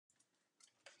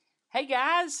Hey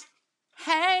guys,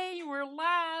 hey, we're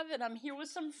live and I'm here with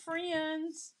some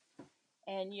friends.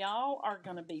 And y'all are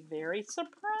going to be very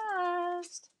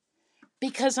surprised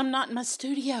because I'm not in my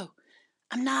studio.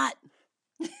 I'm not.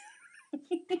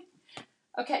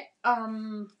 Okay,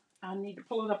 I need to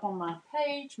pull it up on my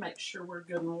page, make sure we're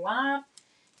good and live.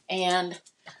 And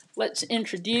let's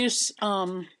introduce,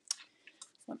 let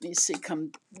me see,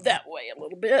 come that way a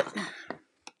little bit.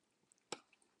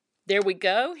 There we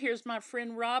go. Here's my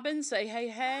friend Robin. Say hey,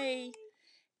 hey.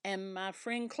 And my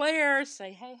friend Claire.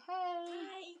 Say hey, hey.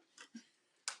 Hi.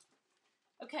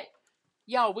 Okay,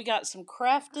 y'all, we got some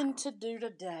crafting to do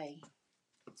today.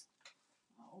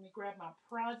 Let me grab my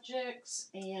projects.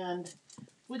 And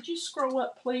would you scroll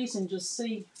up, please, and just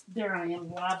see. There I am,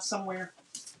 live somewhere.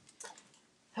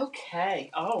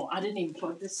 Okay. Oh, I didn't even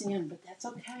plug this in, but that's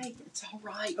okay. It's all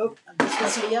right. Oh, this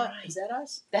That's must be all us. right. Is that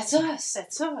us? That's us.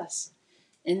 That's us.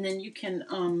 And then you can,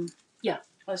 yeah,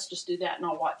 let's just do that and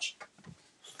I'll watch.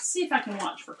 See if I can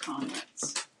watch for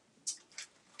comments.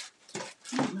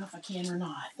 I don't know if I can or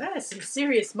not. That is some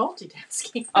serious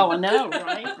multitasking. Oh, I know,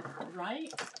 right?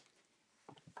 Right?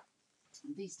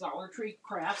 These Dollar Tree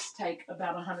crafts take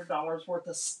about $100 worth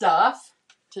of stuff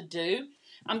to do.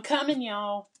 I'm coming,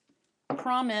 y'all.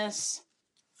 Promise.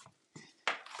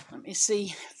 Let me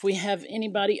see if we have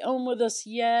anybody on with us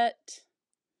yet.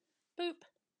 Boop.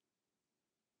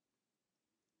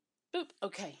 Boop.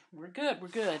 Okay, we're good. We're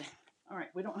good. All right,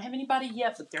 we don't have anybody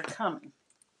yet, but they're coming.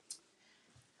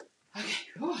 Okay.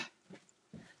 Whew.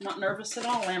 Not nervous at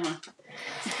all, am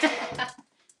I?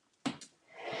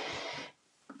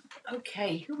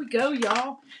 Okay, here we go,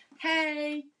 y'all.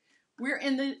 Hey, we're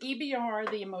in the EBR,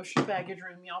 the Emotional Baggage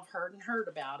Room. Y'all have heard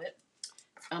about it.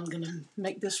 I'm going to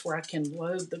make this where I can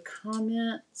load the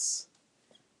comments.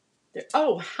 There.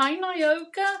 Oh, hi,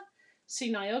 Nyoka.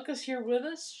 See, Nyoka's here with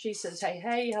us. She says, hey,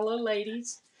 hey, hello,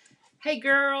 ladies. Hey,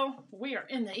 girl, we are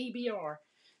in the EBR.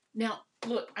 Now,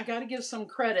 look, I got to give some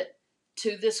credit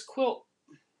to this quilt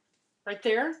right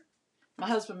there. My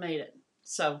husband made it,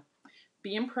 so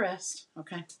be impressed,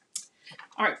 okay?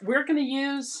 All right, we're going to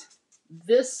use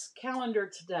this calendar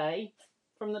today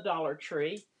from the Dollar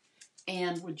Tree.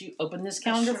 And would you open this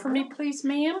calendar for me, please,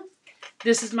 ma'am?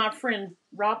 This is my friend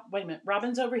Rob. Wait a minute.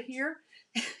 Robin's over here.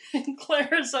 And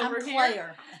Claire's over I'm here.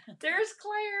 Claire. There's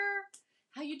Claire.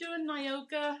 How you doing,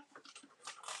 Nyoka?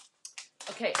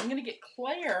 Okay, I'm going to get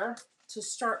Claire to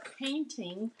start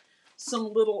painting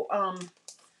some little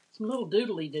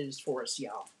doodly-doos for us,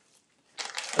 y'all.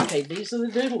 Okay, these are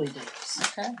the doodly-doos.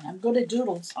 Okay, I'm good at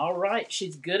doodles. All right,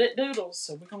 she's good at doodles,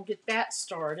 so we're going to get that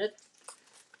started.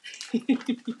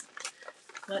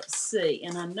 Let's see,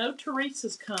 and I know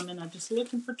Teresa's coming. I'm just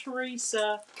looking for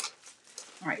Teresa.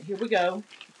 All right, here we go.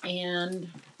 And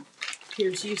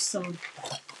here's you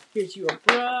a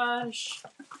brush.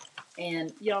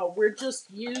 And y'all, we're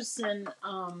just using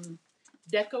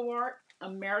Deco Art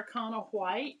Americana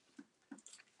White.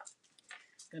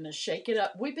 Gonna shake it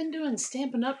up. We've been doing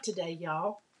Stampin' Up today,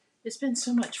 y'all. It's been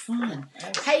so much fun.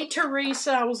 Hey,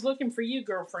 Teresa, I was looking for you,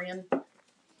 girlfriend.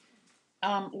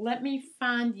 Let me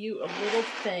find you a little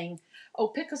thing. Oh,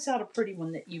 pick us out a pretty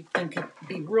one that you think could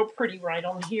be real pretty right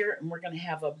on here, and we're going to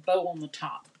have a bow on the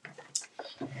top.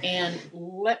 And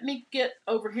let me get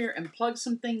over here and plug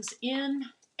some things in,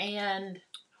 and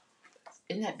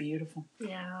isn't that beautiful?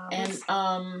 Yeah.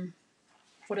 And,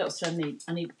 what else do I need?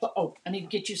 I need to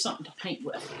get you something to paint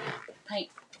with. Paint.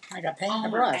 I got paint on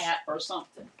and a brush. Hat or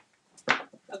something.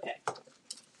 Okay.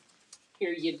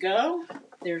 Here you go.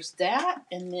 There's that,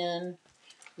 and then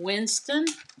Winston.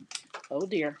 Oh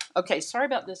dear. Okay, sorry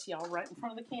about this, y'all. Right in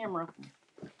front of the camera.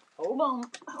 Hold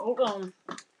on.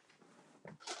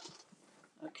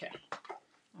 Okay.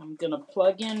 I'm gonna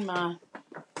plug in my.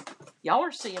 Y'all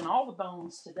are seeing all the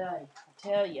bones today. I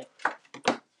tell you.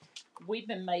 We've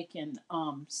been making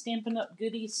Stampin' Up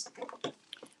goodies.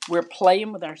 We're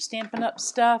playing with our Stampin' Up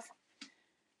stuff.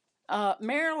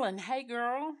 Marilyn, hey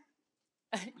girl.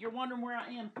 You're wondering where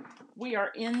I am. We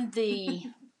are in the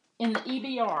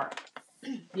EBR,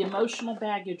 the Emotional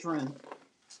Baggage Room.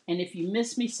 And if you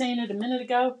missed me saying it a minute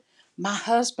ago, my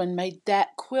husband made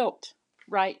that quilt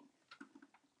right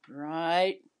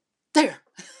there.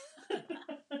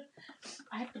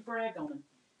 I have to brag on him.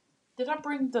 Did I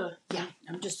bring the... Yeah,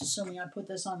 I'm just assuming I put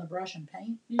this on the brush and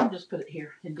paint. You can just put it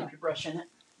here and dip your brush in it.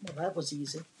 Well, that was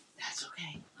easy. That's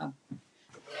okay.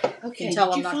 Okay, you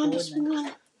tell I'm not one?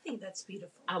 I think that's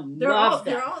beautiful. I love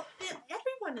that.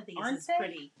 Every one of these Aren't is they?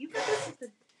 pretty. You got this at the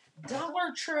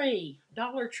Dollar Tree.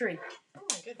 Oh my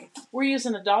goodness. We're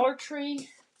using a Dollar Tree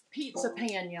pizza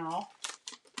pan, y'all.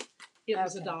 It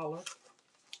was $1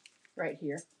 right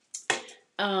here.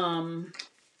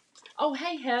 Oh,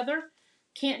 hey, Heather.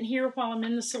 Can't hear while I'm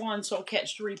in the salon, so I'll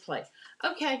catch the replay.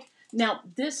 Okay. Now,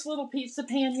 this little pizza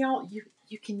pan, y'all,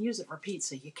 you can use it for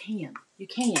pizza. You can. You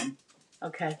can.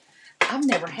 Okay. I've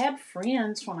never had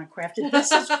friends when I crafted.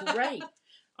 This is great.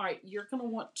 All right. You're going to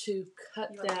want to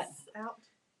cut that out.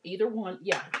 Either one.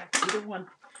 Yeah. Either one.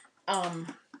 And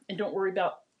don't worry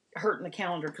about hurting the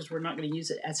calendar because we're not going to use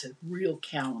it as a real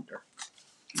calendar.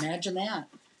 Imagine that.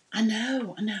 I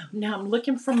know. Now I'm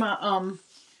looking for my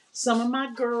some of my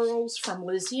girls from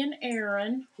Lizzie and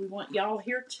Aaron. We want y'all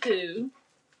here too.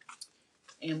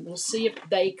 And we'll see if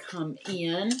they come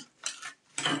in.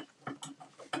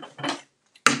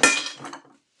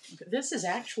 This is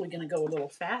actually going to go a little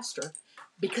faster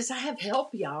because I have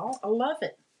help, y'all. I love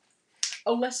it.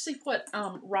 Oh, let's see what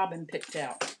Robin picked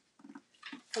out.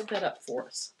 Hold that up for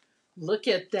us. Look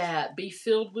at that. Be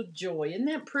filled with joy. Isn't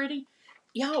that pretty?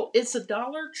 Y'all, it's a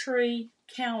Dollar Tree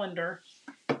calendar.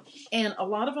 And a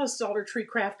lot of us Dollar Tree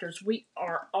crafters, we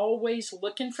are always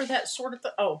looking for that sort of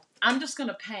thing. Oh, I'm just going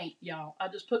to paint, y'all. I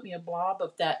just put me a blob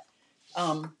of that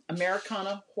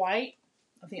Americana white.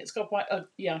 I think it's called white.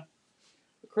 Yeah.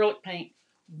 Acrylic paint.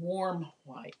 Warm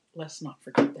white. Let's not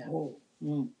forget that. Oh.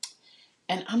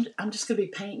 And I'm just going to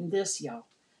be painting this, y'all.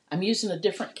 I'm using a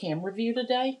different camera view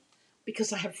today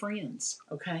because I have friends.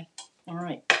 Okay? All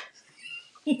right.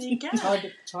 It's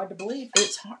hard to believe.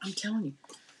 It's hard. I'm telling you.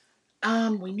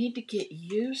 We need to get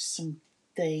you some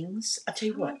things. I tell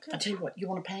you what. You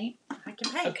want to paint? I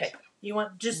can paint. Okay. You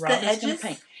want just Robin's the edges? Gonna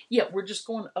paint. Yeah, we're just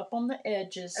going up on the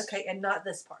edges. Okay, and not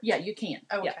this part. Yeah, you can.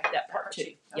 Oh, yeah, okay. that part too.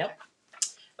 Okay. Yep.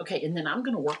 Okay, and then I'm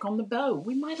going to work on the bow.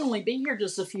 We might only be here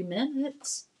just a few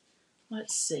minutes.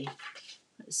 Let's see.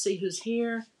 Let's see who's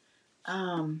here.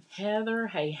 Heather.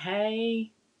 Hey.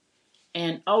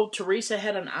 And, Teresa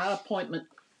had an eye appointment.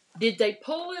 Did they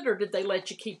pull it or did they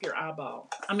let you keep your eyeball?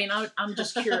 I mean, I'm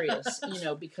just curious,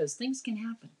 because things can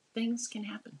happen. Things can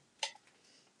happen.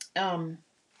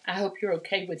 I hope you're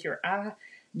okay with your eye.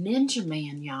 Ninja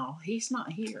Man, y'all, he's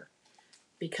not here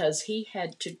because he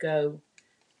had to go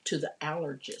to the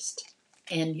allergist.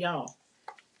 And y'all,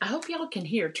 I hope y'all can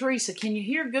hear. Teresa, can you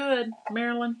hear good?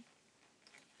 Marilyn?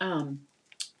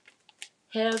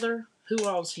 Heather, who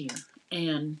all's here?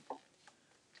 And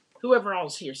whoever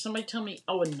all's here. Somebody tell me,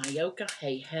 and Nyoka,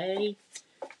 hey.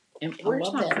 And where's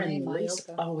love my that friend name,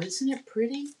 Lisa? Nyoka. Oh, isn't it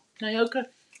pretty? Nyoka,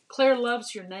 Claire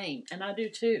loves your name, and I do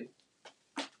too.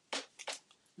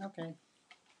 Okay.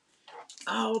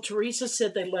 Oh, Teresa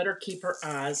said they let her keep her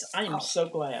eyes. I am so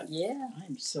glad. Yeah. I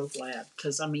am so glad.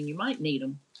 Because, you might need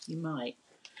them. You might.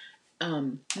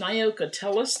 Nyoka,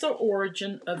 tell us the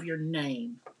origin of your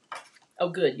name. Oh,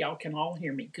 good. Y'all can all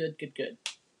hear me. Good.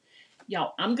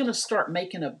 Y'all, I'm going to start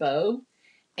making a bow.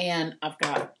 And I've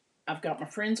got my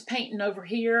friends painting over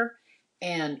here.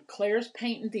 And Claire's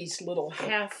painting these little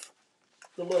half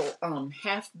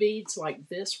beads like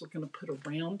this. We're going to put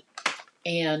around.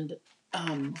 And,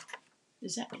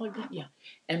 is that plugged in? Yeah.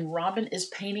 And Robin is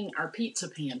painting our pizza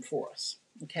pan for us.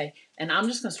 Okay. And I'm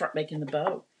just going to start making the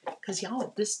bow. Because,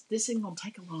 y'all, this isn't going to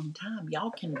take a long time.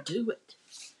 Y'all can do it.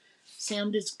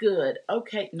 Sound is good.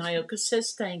 Okay. Nyoka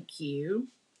says thank you.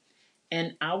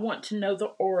 And I want to know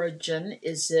the origin.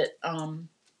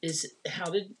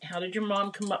 How did your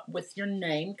mom come up with your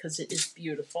name? Because it is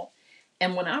beautiful.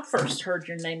 And when I first heard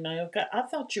your name, Nyoka, I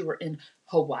thought you were in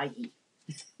Hawaii.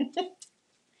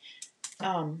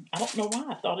 I don't know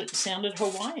why. I thought it sounded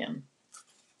Hawaiian.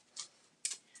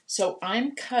 So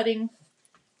I'm cutting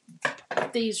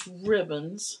these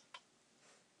ribbons.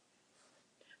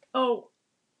 Oh,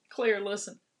 Claire,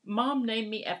 listen. Mom named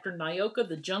me after Nyoka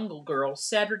the Jungle Girl,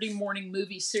 Saturday morning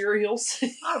movie serials.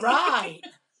 All right.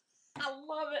 I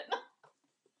love it.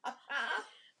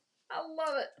 I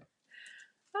love it.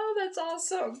 Oh, that's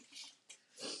awesome.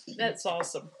 That's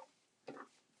awesome.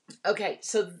 Okay,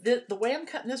 so the way I'm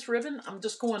cutting this ribbon, I'm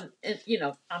just going,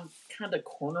 I'm kind of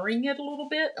cornering it a little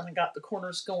bit, and I got the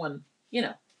corners going,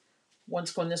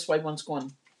 one's going this way, one's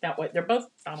going that way. They're both,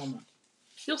 I don't know.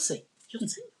 You'll see.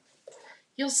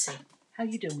 You'll see. How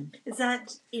you doing? Is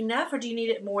that enough, or do you need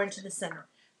it more into the center?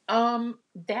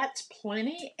 That's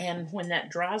plenty, and when that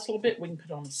dries a little bit, we can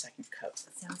put on a second coat.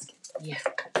 Sounds good. Yeah.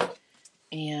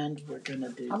 And we're going to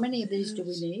do... How many of these do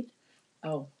we need?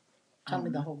 Oh. Tell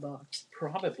me the whole box.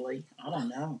 Probably. I don't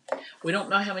know. We don't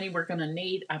know how many we're going to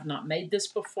need. I've not made this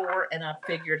before, and I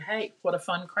figured, hey, what a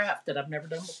fun craft that I've never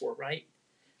done before, right?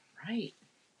 Right.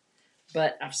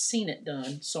 But I've seen it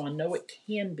done, so I know it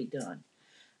can be done.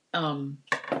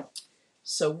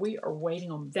 So we are waiting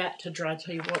on that to dry. I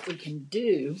tell you what we can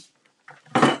do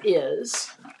is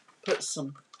put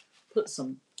some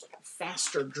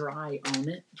faster dry on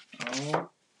it. Oh.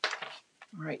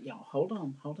 All right, y'all. Hold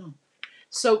on.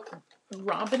 So,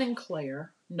 Robin and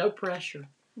Claire, no pressure.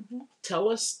 Mhm. Tell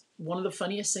us one of the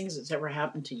funniest things that's ever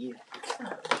happened to you.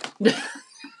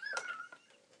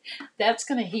 That's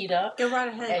going to heat up. Go right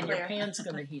ahead, And Claire. your pan's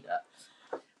going to heat up.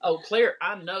 Oh, Claire,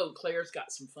 I know Claire's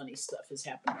got some funny stuff has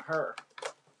happened to her.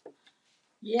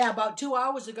 Yeah, about 2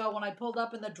 hours ago when I pulled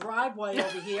up in the driveway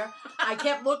over here, I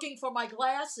kept looking for my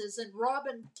glasses, and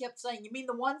Robin kept saying, "You mean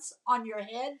the ones on your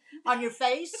head, on your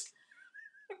face?"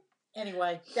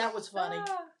 Anyway, that was funny.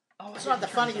 Oh, It's not the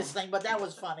funniest thing, but that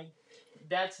was funny.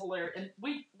 That's hilarious. And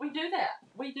we do that.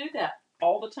 We do that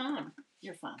all the time.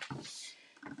 You're fine.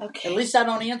 Okay. At least I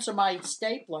don't answer my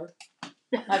stapler.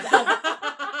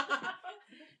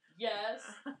 Yes.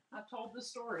 I told the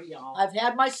story, y'all. I've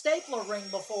had my stapler ring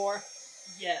before.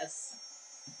 Yes.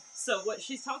 So what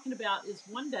she's talking about is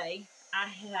one day I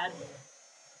had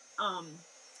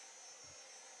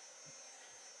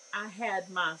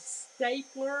my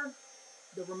stapler,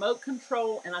 the remote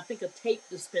control, and I think a tape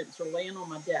dispenser laying on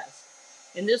my desk.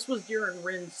 And this was during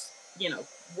Ren's,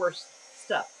 worst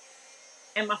stuff.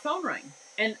 And my phone rang.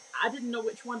 And I didn't know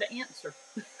which one to answer.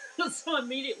 So I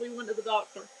immediately went to the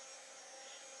doctor.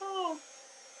 Oh.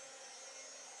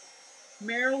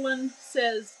 Marilyn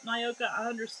says, Nyoka, I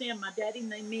understand. My daddy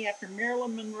named me after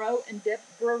Marilyn Monroe and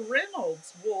Deborah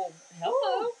Reynolds. Well,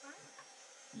 hello. Ooh.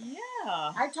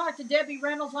 Yeah. I talked to Debbie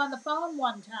Reynolds on the phone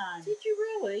one time. Did you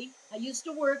really? I used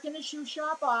to work in a shoe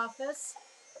shop office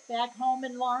back home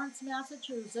in Lawrence,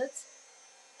 Massachusetts.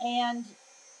 And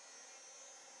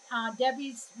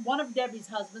one of Debbie's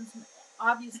husbands,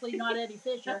 obviously not Eddie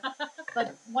Fisher,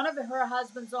 but one of her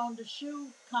husbands owned a shoe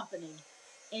company.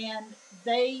 And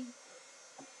they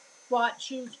bought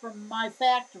shoes from my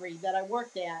factory that I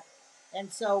worked at.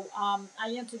 And so I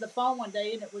answered the phone one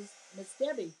day, and it was Miss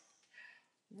Debbie.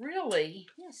 Really?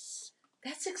 Yes.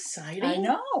 That's exciting. I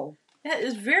know. That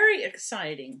is very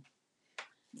exciting.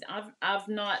 I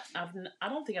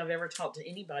don't think I've ever talked to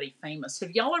anybody famous.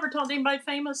 Have y'all ever talked to anybody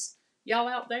famous? Y'all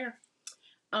out there?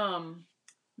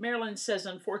 Marilyn says,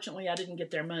 unfortunately, I didn't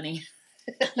get their money.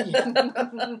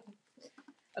 Okay,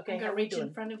 I'm going to reach doing?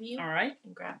 in front of you. All right.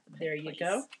 And grab them. There you please.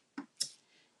 go.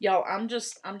 Y'all, I'm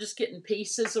just getting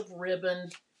pieces of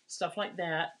ribbon, stuff like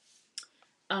that.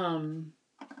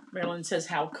 Marilyn says,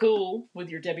 how cool with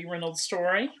your Debbie Reynolds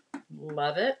story.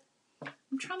 Love it.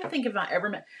 I'm trying to think if I ever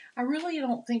met. I really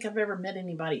don't think I've ever met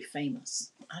anybody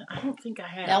famous. I don't think I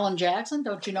have. Alan Jackson?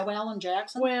 Don't you know Alan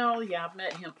Jackson? Well, yeah, I've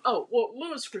met him. Oh, well,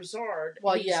 Louis Grizzard.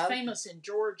 Well, he's yeah. famous in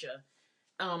Georgia.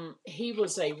 He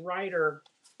was a writer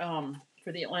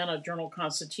for the Atlanta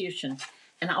Journal-Constitution.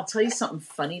 And I'll tell you something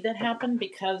funny that happened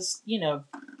because,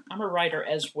 I'm a writer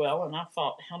as well. And I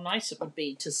thought how nice it would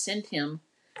be to send him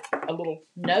a little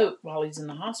note while he's in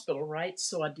the hospital, right?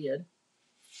 So I did.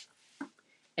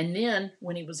 And then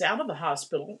when he was out of the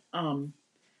hospital,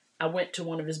 I went to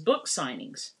one of his book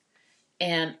signings.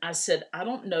 And I said, I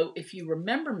don't know if you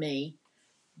remember me,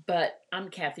 but I'm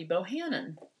Kathy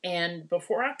Bohannon. And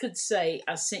before I could say,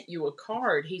 I sent you a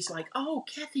card, he's like, oh,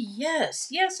 Kathy,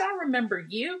 yes, I remember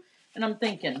you. And I'm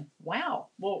thinking, wow,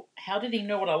 well, how did he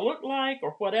know what I looked like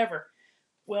or whatever?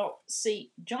 Well,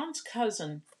 see, John's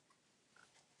cousin,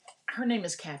 her name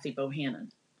is Kathy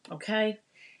Bohannon, okay?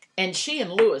 And she and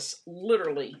Louis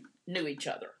literally knew each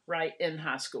other, right, in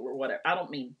high school or whatever. I don't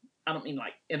mean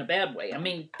like in a bad way. I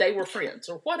mean, they were friends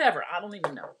or whatever. I don't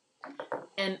even know.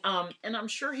 And I'm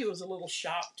sure he was a little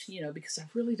shocked, because I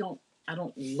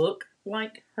don't look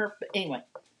like her. But anyway,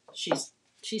 she's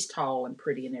tall and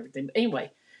pretty and everything. But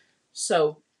anyway,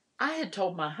 so I had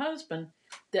told my husband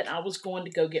that I was going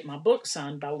to go get my book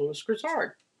signed by Louis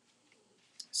Grizzard.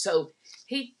 So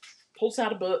he pulls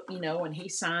out a book, and he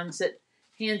signs it,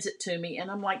 hands it to me, and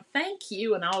I'm like, thank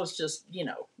you. And I was just,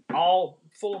 all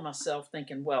full of myself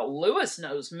thinking, well, Louis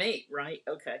knows me, right?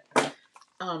 Okay.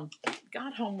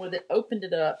 Got home with it, opened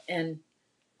it up, and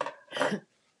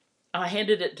I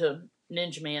handed it to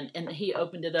Ninja Man, and he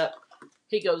opened it up.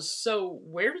 He goes, so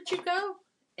where did you go?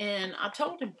 And I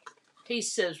told him. He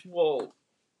says, well,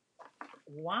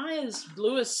 why is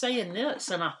Louis saying this?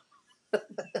 And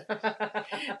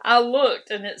I looked,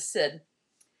 and it said,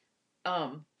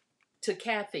 to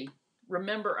Kathy,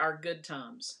 remember our good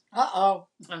times. Uh-oh.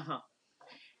 Uh-huh.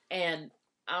 And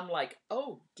I'm like,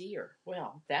 oh, dear.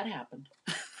 Well, that happened.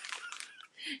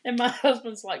 And my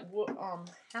husband's like, well,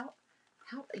 how,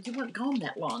 you weren't gone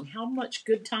that long. How much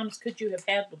good times could you have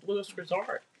had with Louis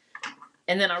Grizzard?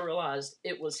 And then I realized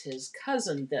it was his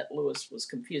cousin that Louis was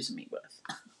confusing me with.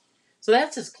 So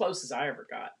that's as close as I ever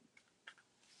got.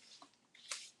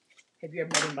 Have you ever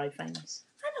met anybody famous?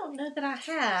 I don't know that I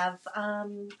have.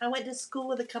 I went to school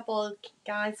with a couple of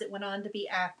guys that went on to be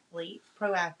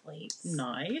pro athletes.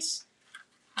 Nice.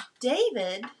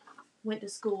 David went to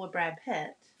school with Brad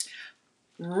Pitt.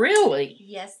 Really?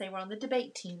 Yes, they were on the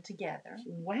debate team together.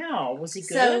 Wow. Was he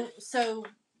good? So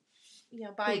you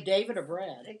know, by David or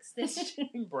Brad?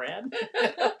 extension. Brad?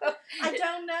 I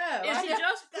don't know. Is he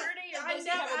just pretty or does he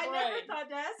have a I brain? never thought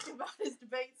to ask him about his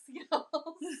debate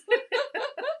skills.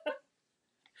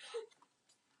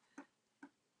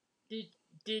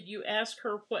 Did you ask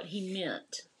her what he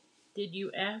meant? Did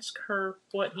you ask her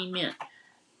what he meant?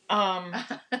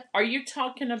 Are you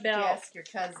talking Did you about? ask your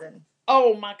cousin?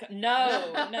 Oh my God!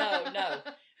 No.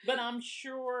 But I'm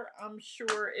sure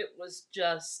it was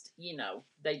just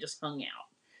they just hung out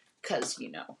because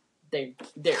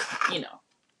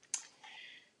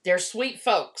they're sweet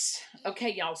folks.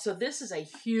 Okay, y'all. So this is a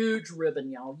huge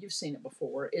ribbon, y'all. You've seen it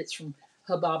before. It's from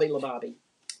Hubobby Lobobby,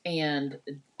 and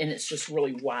it's just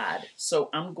really wide. So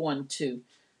I'm going to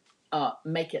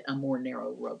make it a more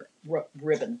narrow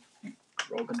ribbon.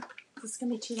 Is this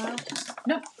gonna be too loud?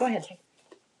 No, go ahead.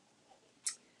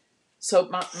 So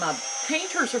my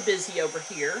painters are busy over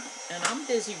here, and I'm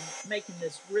busy making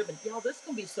this ribbon. Y'all, this is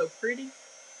gonna be so pretty.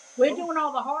 We're doing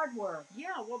all the hard work.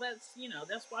 Yeah, well,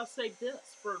 that's why I saved this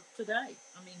for today.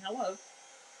 I mean, hello.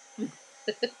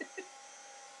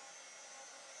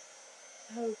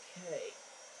 Okay,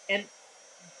 and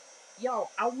y'all,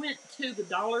 I went to the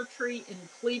Dollar Tree in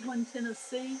Cleveland,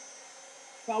 Tennessee,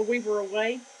 while we were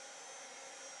away.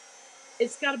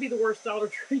 It's got to be the worst Dollar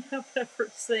Tree I've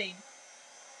ever seen.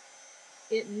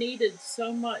 It needed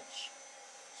so much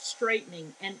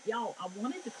straightening, and y'all, I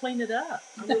wanted to clean it up.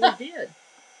 I really did.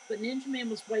 But Ninja Man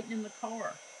was waiting in the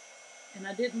car, and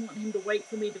I didn't want him to wait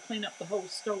for me to clean up the whole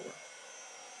store.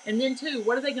 And then, too,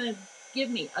 what are they going to give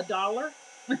me? $1?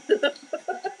 Because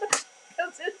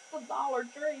it's the Dollar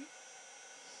Tree.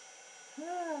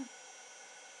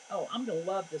 Oh, I'm going to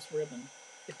love this ribbon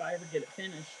if I ever get it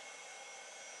finished.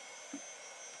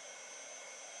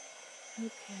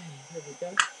 Okay, here we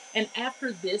go. And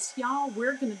after this, y'all,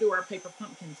 we're going to do our paper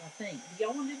pumpkins, I think. Do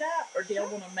y'all want to do that, or do y'all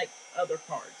want to make other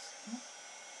cards?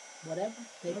 Whatever.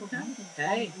 Paper pumpkin.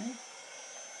 Hey.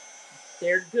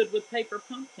 They're good with paper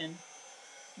pumpkin.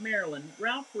 Maryland,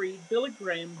 Ralph Reed, Billy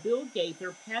Graham, Bill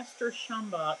Gaither, Pastor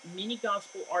Shambach, many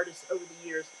gospel artists over the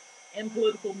years, and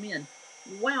political men.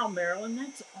 Wow, Marilyn,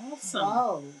 that's awesome.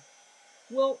 Whoa.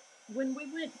 Well, when we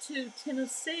went to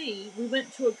Tennessee, we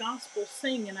went to a gospel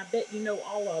sing, and I bet you know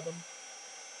all of them,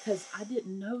 because I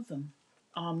didn't know them.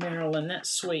 Oh, Marilyn, that's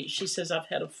sweet. She says, I've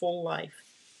had a full life.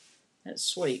 That's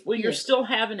sweet. Well, you're still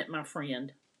having it, my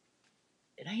friend.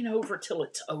 It ain't over till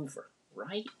it's over,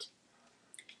 right?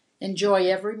 Enjoy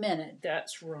every minute.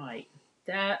 That's right.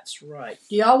 That's right.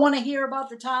 Do y'all want to hear about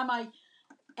the time I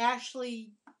actually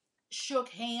shook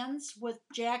hands with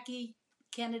Jackie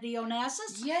Kennedy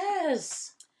Onassis?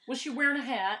 Yes. Was she wearing a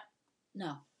hat?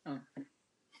 No. Oh.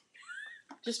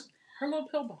 Just her little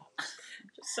pillbox.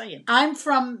 Just saying. I'm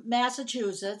from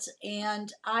Massachusetts,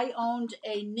 and I owned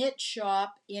a knit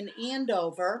shop in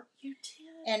Andover. You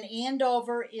did? And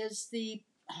Andover is the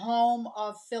home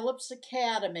of Phillips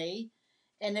Academy.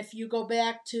 And if you go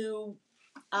back to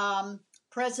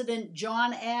President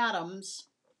John Adams,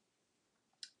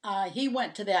 he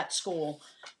went to that school.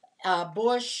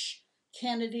 Bush,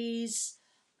 Kennedy's,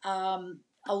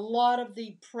 a lot of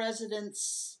the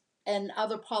presidents and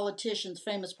other politicians,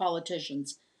 famous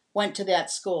politicians, went to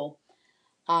that school.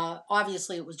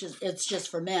 Obviously, it's just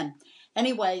for men.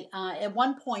 Anyway, at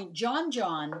one point, John.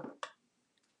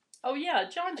 Oh yeah,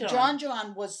 John.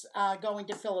 John was going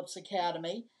to Phillips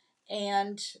Academy,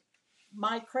 and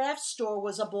my craft store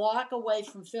was a block away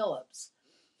from Phillips.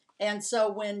 And so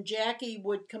when Jackie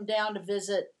would come down to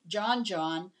visit John,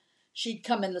 she'd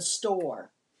come in the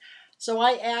store. So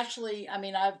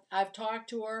I've talked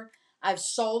to her. I've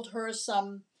sold her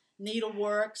some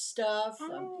needlework stuff.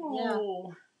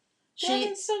 Oh, yeah.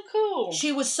 That is so cool.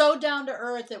 She was so down to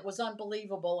earth, it was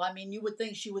unbelievable. I mean, you would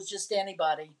think she was just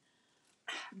anybody.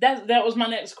 That was my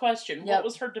next question. Yep. What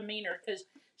was her demeanor? Because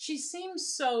she seems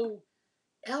so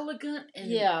elegant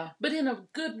and but in a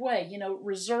good way,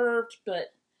 reserved,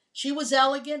 but she was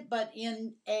elegant, but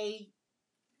in I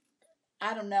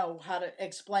don't know how to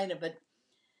explain it, but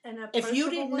if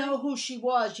you didn't know who she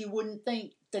was, you wouldn't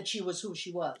think that she was who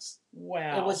she was.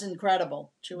 Wow. It was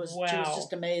incredible. She was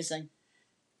just amazing.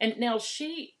 And now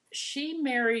she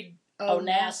married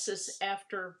Onassis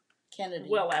after Kennedy.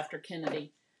 Well, after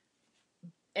Kennedy.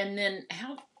 And then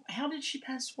how did she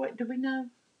pass away? Do we know?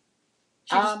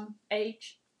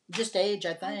 Age? Just age,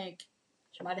 I think.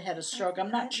 She might have had a stroke.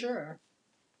 I'm not sure.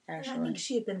 Actually, I think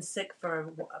she had been sick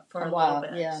for a while.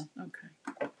 Little bit. Yeah. Okay.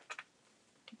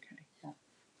 Yeah.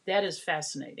 That is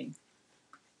fascinating.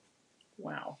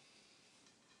 Wow.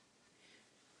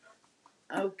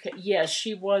 Okay. Yes,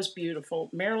 she was beautiful.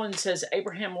 Marilyn says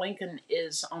Abraham Lincoln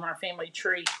is on our family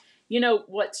tree. You know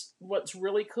what's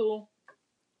really cool?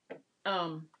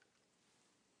 Um,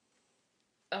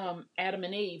 Adam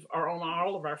and Eve are on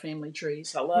all of our family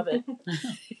trees. I love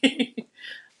it.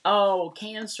 Oh,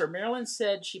 cancer. Marilyn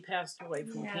said she passed away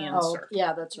from Yeah. cancer. Oh,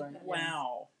 yeah, that's right.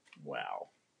 Wow. Wow.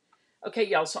 Okay,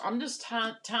 y'all. So I'm just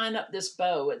tying up this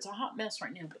bow. It's a hot mess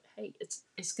right now, but hey,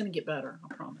 it's gonna get better.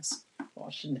 I promise. Well,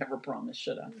 I should never promise,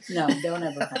 should I? No, don't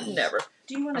ever promise. Never.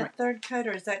 Do you want a All right. third coat,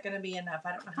 or is that going to be enough?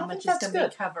 I don't know how I much think is going that's to be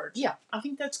good. covered. Yeah, I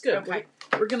think that's good. Okay.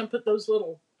 We're gonna put those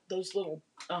little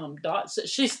dots that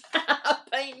she's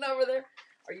painting over there.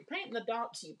 Are you painting the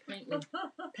dots? Are you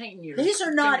painting your? These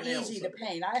are not fingernails easy to over there?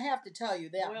 paint. I have to tell you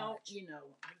that Well, much. you know,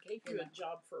 I gave you a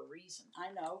job for a reason.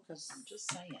 I know, because I'm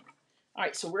just saying. All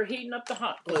right, so we're heating up the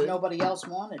hot glue. nobody else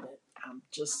wanted it. I'm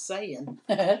just saying.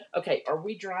 Okay, are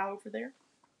we dry over there?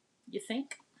 You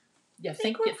think? You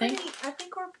think? I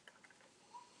think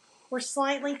we're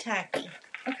slightly tacky.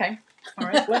 Okay. All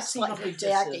right. Let's see how Slightly big this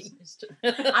tacky. is.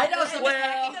 I know some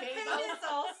Well, tacky people.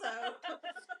 also.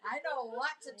 I know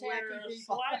lots of tacky We're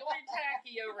people. slightly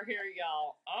tacky over here,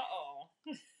 y'all.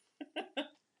 Uh-oh.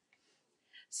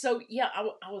 So, yeah, I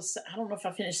don't know if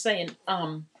I finished saying,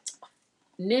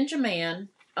 Ninja Man,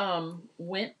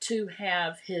 went to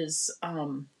have his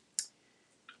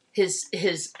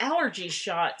allergy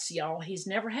shots, y'all. He's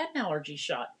never had an allergy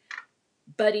shot,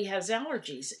 but he has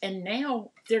allergies, and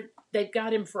now they've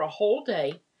got him for a whole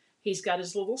day. He's got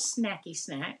his little snacky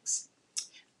snacks.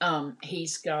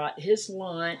 He's got his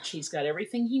lunch. He's got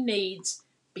everything he needs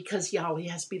because, y'all, he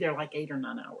has to be there like 8 or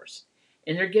 9 hours,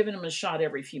 and they're giving him a shot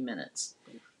every few minutes.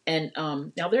 And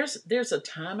now there's a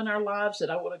time in our lives that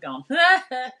I would have gone,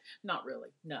 not really,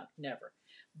 no, never,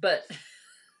 but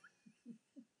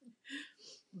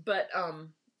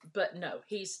no,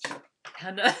 he's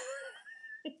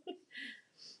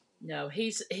no,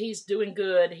 he's doing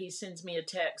good. He sends me a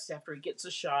text after he gets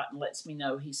a shot and lets me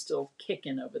know he's still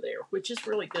kicking over there, which is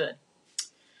really good.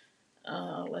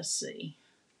 Let's see.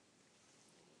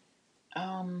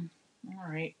 All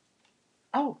right.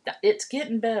 Oh, it's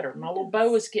getting better. My little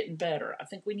bow is getting better. I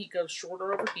think we need to go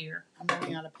shorter over here. I'm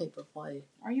running out of paper plate.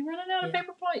 Are you running out of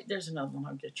paper plate? There's another one.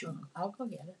 I'll get you one. I'll go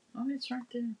get it. Oh, it's right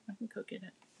there. I can go get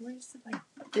it. Where's the light?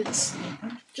 It's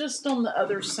just on the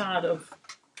other side of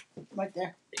Right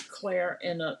there. Claire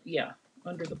and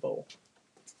under the bowl.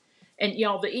 And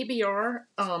y'all, the EBR,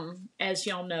 as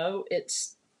y'all know,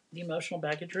 it's the emotional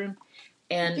baggage room,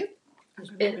 and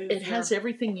it has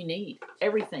everything you need.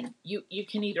 Everything. You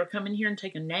can either come in here and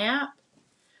take a nap,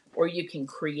 or you can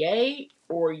create,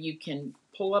 or you can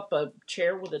pull up a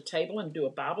chair with a table and do a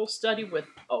Bible study with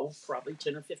probably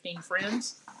 10 or 15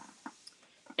 friends.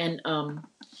 And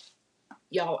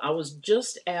y'all, I was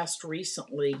just asked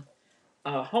recently,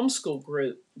 a homeschool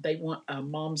group, they want a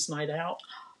mom's night out.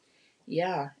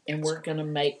 Yeah, and we're going to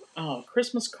make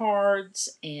Christmas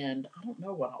cards and I don't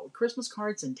know what all, Christmas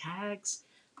cards and tags.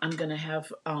 I'm going to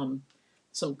have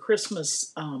some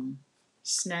Christmas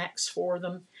snacks for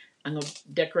them. I'm going to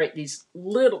decorate these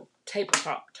little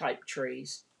tabletop type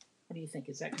trees. What do you think?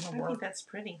 Is that going to work? I think that's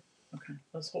pretty. Okay,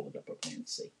 let's hold it up over there and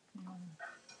see.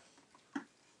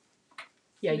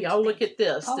 Yeah, y'all look at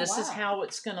this. Oh, this is wow. how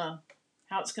it's gonna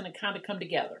kind of come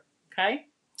together. Okay.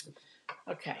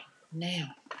 Okay.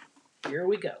 Now, here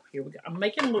we go. I'm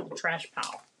making a little trash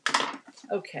pile.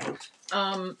 Okay.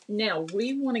 Now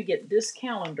we want to get this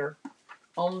calendar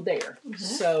on there. Mm-hmm.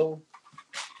 So,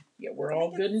 yeah, we're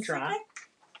all good and dry.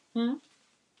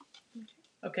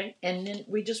 Okay, and then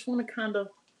we just want to kind of,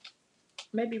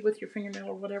 maybe with your fingernail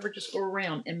or whatever, just go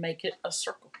around and make it a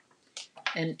circle.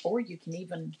 Or you can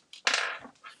even...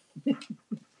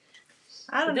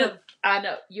 I don't know. I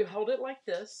know. You hold it like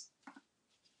this.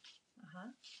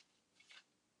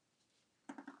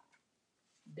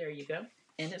 There you go.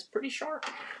 And it's pretty sharp.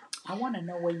 I want to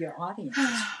know where your audience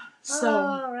is. So,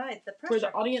 all right, the pressure. where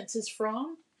the audience is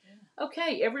from? Yeah.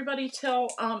 Okay, everybody tell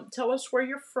us where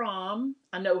you're from.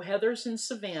 I know Heather's in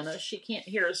Savannah. She can't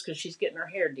hear us because she's getting her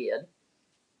hair did.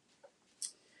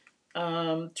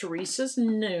 Teresa's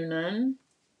Noonan.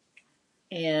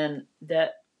 And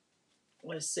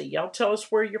let's see, y'all tell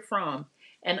us where you're from.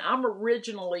 And I'm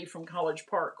originally from College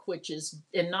Park, which is,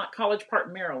 and not College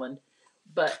Park, Maryland,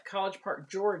 but College Park,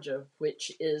 Georgia,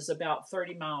 which is about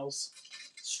 30 miles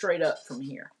straight up from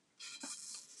here.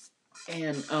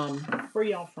 And where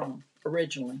y'all from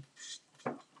originally?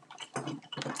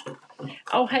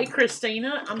 Oh, hey,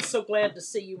 Christina. I'm so glad to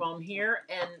see you on here,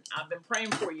 and I've been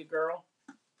praying for you, girl.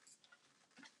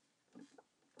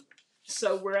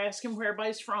 So we're asking where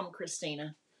everybody's from,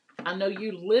 Christina. I know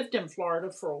you lived in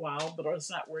Florida for a while, but is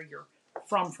that where you're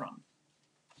from?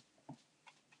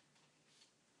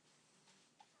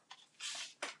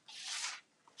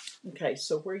 Okay,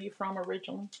 so where are you from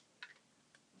originally?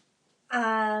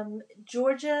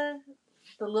 Georgia,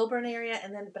 the Lilburn area,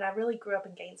 but I really grew up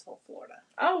in Gainesville, Florida.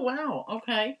 Oh, wow.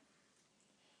 Okay.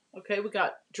 Okay, we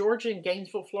got Georgia and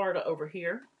Gainesville, Florida over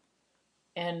here.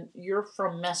 And you're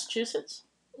from Massachusetts?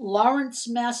 Lawrence,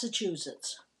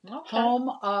 Massachusetts. Okay.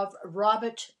 Home of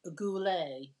Robert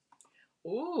Goulet.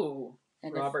 Ooh,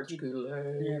 And Robert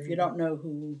Goulet. If you don't know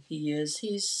who he is,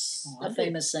 he's a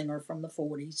famous singer from the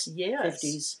 40s, yes.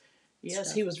 50s. Yes,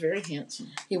 stuff. He was very handsome.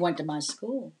 He went to my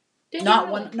school. Did not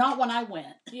he really? Not when I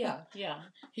went. Yeah.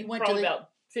 He went probably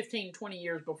about 15, 20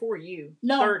 years before you.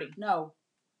 No, 30. No.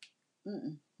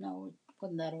 No, it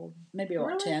wasn't that old. Maybe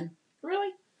about 10.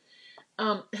 Really?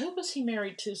 Who was he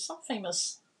married to? Some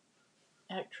famous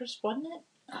actress, wasn't it?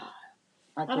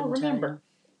 I don't remember.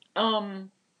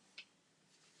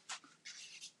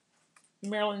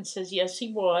 Marilyn says yes,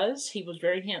 he was. He was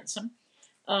very handsome.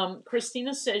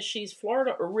 Christina says she's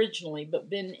Florida originally, but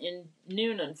been in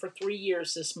Noonan for 3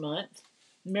 years this month.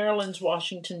 Maryland's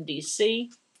Washington,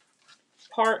 D.C.,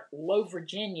 part Low,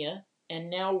 Virginia, and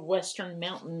now Western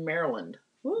Mountain, Maryland.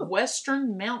 Ooh.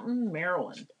 Western Mountain,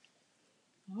 Maryland.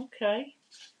 Okay.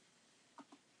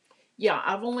 Yeah,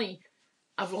 I've only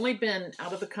been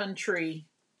out of the country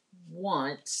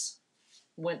once.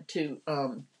 Went to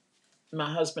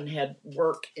my husband had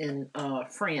work in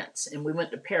France, and we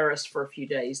went to Paris for a few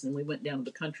days, and we went down to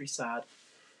the countryside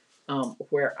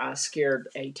where I scared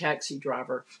a taxi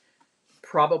driver.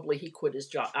 Probably he quit his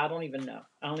job. I don't even know.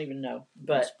 But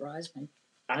that surprised me.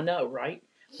 I know, right?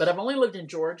 But I've only lived in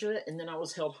Georgia, and then I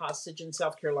was held hostage in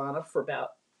South Carolina for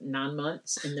about 9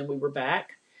 months, and then we were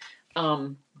back.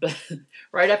 But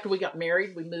right after we got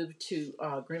married, we moved to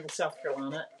Greenville, South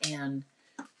Carolina, and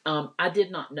I did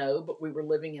not know, but we were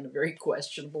living in a very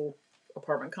questionable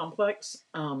apartment complex.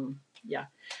 Yeah.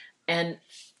 And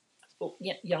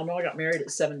y'all know I got married at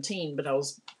 17, but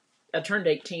I turned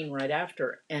 18 right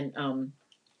after, and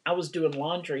I was doing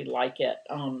laundry like at,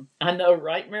 I know,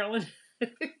 right, Marilyn?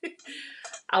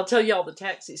 I'll tell y'all the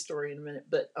taxi story in a minute,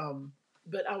 but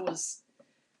I was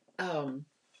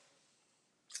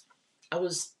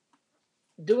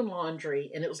doing laundry,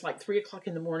 and it was like 3:00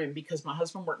 in the morning because my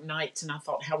husband worked nights, and I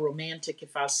thought how romantic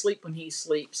if I sleep when he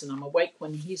sleeps and I'm awake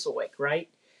when he's awake, right?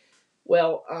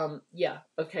 Well, yeah,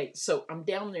 okay, so I'm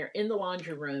down there in the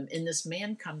laundry room, and this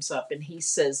man comes up, and he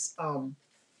says,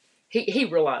 he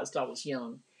realized I was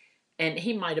young, and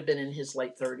he might have been in his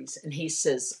late 30s, and he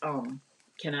says,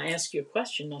 can I ask you a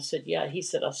question? I said, yeah. He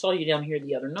said, I saw you down here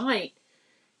the other night,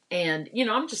 and,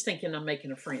 I'm just thinking I'm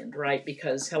making a friend, right?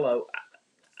 Because, hello,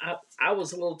 I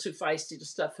was a little too feisty to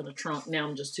stuff in a trunk. Now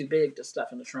I'm just too big to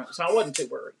stuff in the trunk, so I wasn't too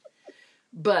worried.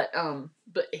 But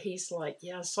he's like,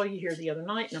 yeah, I saw you here the other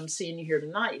night, and I'm seeing you here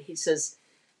tonight. He says,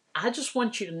 I just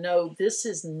want you to know this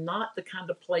is not the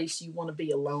kind of place you want to be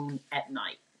alone at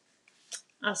night.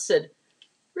 I said,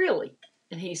 really?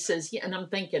 And he says, yeah. And I'm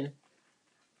thinking,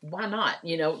 why not?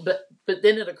 But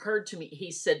then it occurred to me.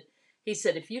 He said,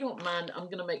 if you don't mind, I'm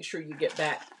going to make sure you get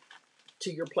back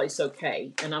to your place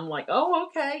okay. And I'm like, oh,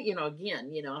 okay.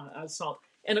 Again, I saw,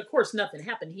 and of course nothing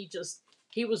happened. He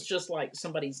was just like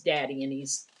somebody's daddy, and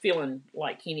he's feeling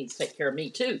like he needs to take care of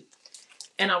me too.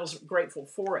 And I was grateful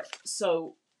for it.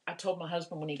 So I told my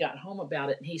husband when he got home about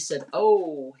it, and he said,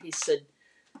 I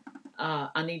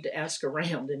need to ask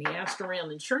around. And he asked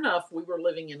around, and sure enough, we were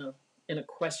living in a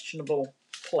questionable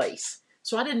place.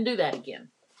 So I didn't do that again.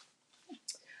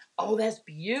 Oh, that's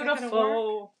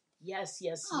beautiful. Yes.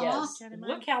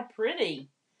 Look how pretty.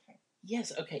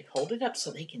 Yes, okay, hold it up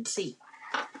so they can see.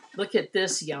 Look at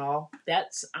this, y'all.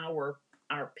 That's our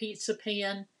pizza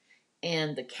pan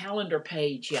and the calendar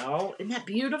page, y'all. Isn't that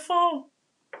beautiful?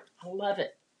 I love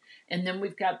it. And then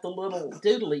we've got the little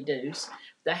doodly-doos,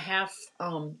 the half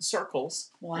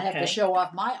circles. Well, I have to show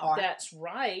off my art. That's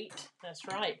right.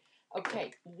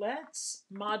 Okay, let's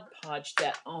Mod Podge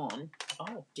that on.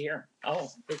 Oh, dear.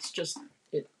 Oh,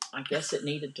 I guess it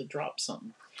needed to drop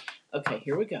something. Okay,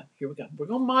 here we go. We're going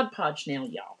to Mod Podge now,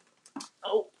 y'all.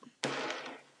 Oh.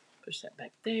 Push that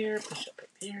back there. Push that back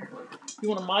there. You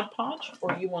want a Mod Podge,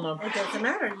 or you want to... It doesn't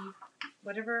matter.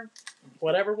 Whatever.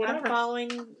 I'm following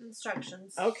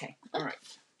instructions. Okay, all right.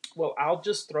 Well, I'll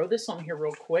just throw this on here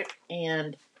real quick,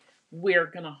 and we're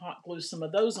going to hot glue some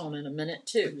of those on in a minute,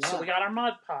 too. Yeah. So we got our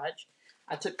Mod Podge.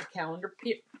 I took the calendar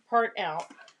part out.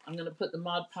 I'm going to put the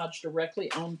Mod Podge directly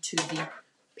onto the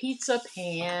pizza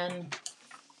pan.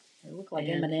 They look like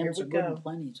M&M's or Golden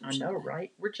Plenties. I know,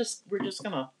 right? We're just going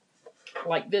to,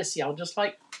 like this, y'all. Just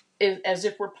like, as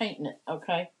if we're painting it,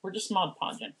 okay? We're just Mod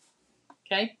Podging,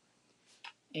 okay?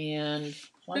 And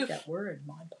I like that word,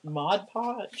 Mod Podge. Mod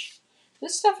Podge.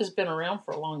 This stuff has been around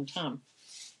for a long time.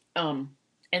 And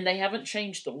they haven't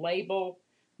changed the label.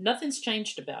 Nothing's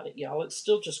changed about it, y'all. It's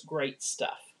still just great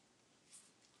stuff.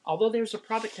 Although there's a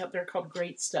product out there called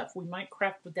Great Stuff. We might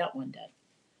craft with that one day.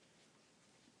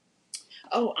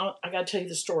 Oh, I got to tell you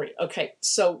the story. Okay,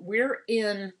 so we're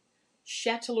in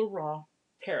Châtellerault,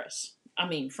 Paris. I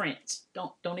mean, France.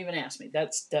 Don't even ask me.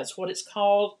 That's what it's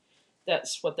called.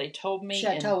 That's what they told me.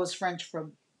 Chateau is French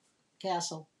for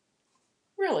castle.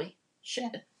 Really?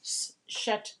 Yeah.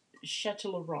 Châtellerault.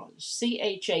 ChatellE.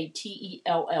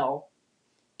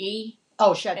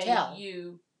 Oh,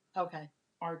 Chatel. AURT,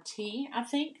 Okay. I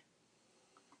think.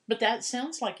 But that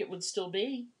sounds like it would still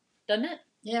be, doesn't it?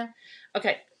 Yeah.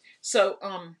 Okay. So,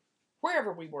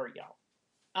 wherever we were, y'all.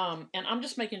 And I'm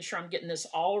just making sure I'm getting this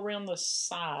all around the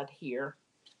side here.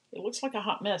 It looks like a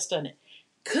hot mess, doesn't it?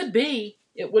 Could be.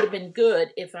 It would have been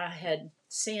good if I had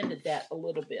sanded that a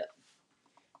little bit.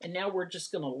 And now we're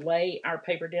just going to lay our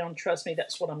paper down. Trust me,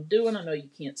 that's what I'm doing. I know you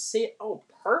can't see it. Oh,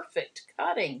 perfect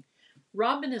cutting.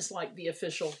 Robin is like the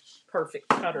official perfect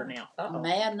cutter now. Uh-oh.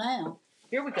 Mad now.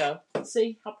 Here we go.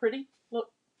 See how pretty? Look.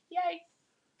 Yay.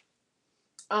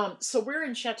 So we're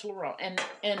in Châtellerault, and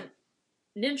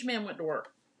Ninja Man went to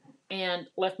work and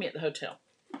left me at the hotel,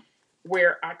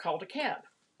 where I called a cab.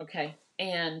 Okay,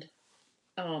 and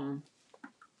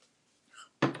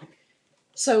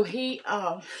so he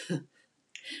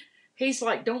he's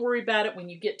like, "Don't worry about it. When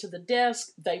you get to the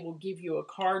desk, they will give you a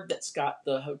card that's got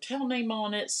the hotel name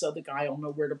on it, so the guy will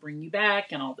know where to bring you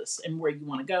back and all this, and where you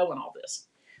want to go and all this."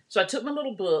 So I took my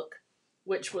little book,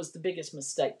 which was the biggest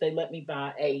mistake. They let me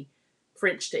buy a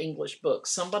French to English book.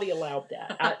 Somebody allowed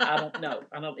that. I don't know.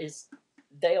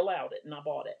 They allowed it, and I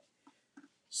bought it.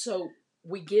 So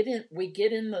I get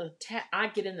in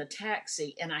the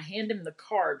taxi, and I hand him the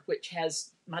card, which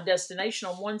has my destination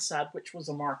on one side, which was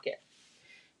a market,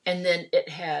 and then it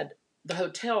had the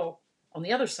hotel on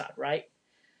the other side, right?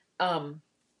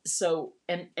 So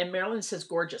and Marilyn says,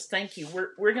 "Gorgeous, thank you.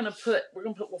 We're gonna put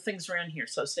little things around here,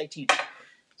 so stay tuned."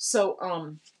 So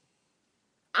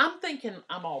I'm thinking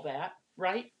I'm all that,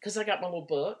 right? Because I got my little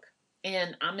book,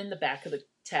 and I'm in the back of the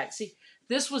taxi.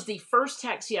 This was the first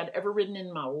taxi I'd ever ridden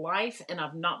in my life, and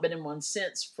I've not been in one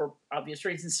since for obvious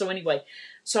reasons. So anyway,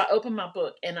 so I open my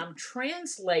book, and I'm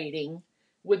translating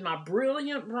with my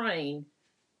brilliant brain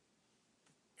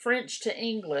French to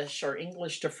English or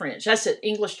English to French. That's it,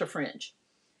 English to French.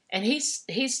 And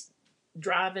he's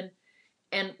driving,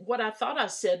 and what I thought I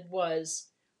said was,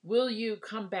 "Will you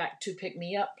come back to pick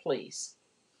me up, please?"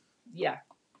 Yeah,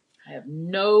 I have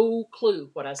no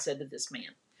clue what I said to this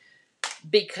man,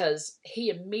 because he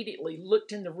immediately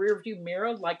looked in the rearview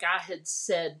mirror like I had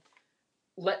said,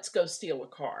 "Let's go steal a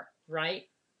car," right?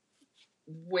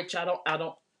 Which I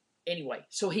don't. Anyway,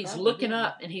 so he's looking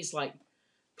up, and he's like,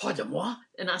 "Pardon-moi,"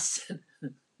 and I said,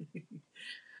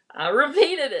 I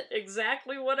repeated it,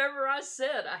 exactly whatever I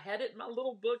said. I had it in my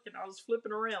little book, and I was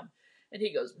flipping around. And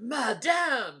he goes,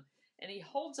 "Madame!" And he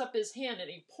holds up his hand, and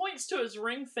he points to his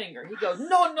ring finger. He goes,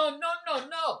 "No, no, no, no,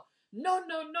 no. No,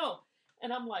 no, no."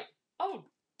 And I'm like, "Oh,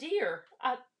 dear.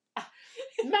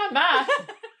 My.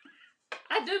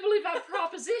 I do believe I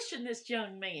propositioned this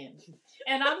young man."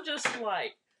 And I'm just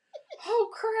like,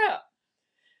 "Oh, crap."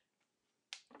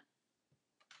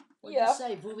 What did you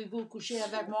say? Voulez-vous coucher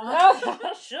avec moi?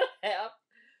 I should have.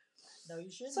 No, you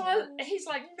shouldn't. So he's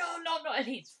like, "No, no, no," and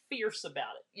he's fierce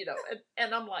about it,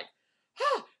 and I'm like,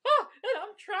 and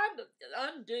I'm trying to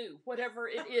undo whatever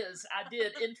it is I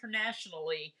did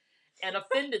internationally and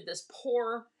offended this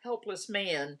poor, helpless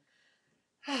man.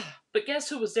 But guess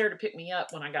who was there to pick me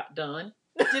up when I got done?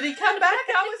 Did he come back?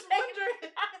 I was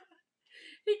wondering.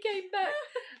 He came back.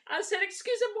 I said,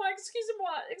 "Excusez-moi,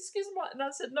 excusez-moi, excusez-moi," and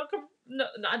I said, no,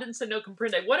 I didn't say "no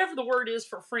comprende," whatever the word is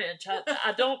for French.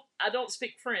 I don't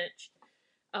speak French.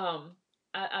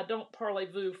 I don't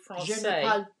parlez-vous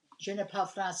français. Je ne parle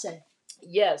français.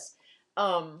 Yes.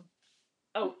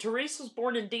 Teresa was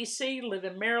born in D.C., live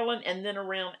in Maryland, and then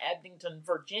around Abington,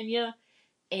 Virginia.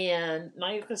 And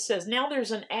Naika says, "Now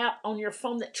there's an app on your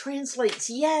phone that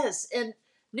translates." Yes, and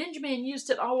Ninja Man used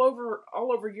it all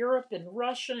over Europe and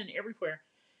Russia and everywhere.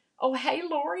 Oh, hey,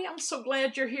 Lori, I'm so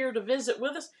glad you're here to visit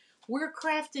with us. We're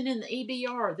crafting in the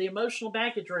EBR, the Emotional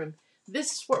Baggage Room.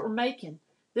 This is what we're making.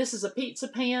 This is a pizza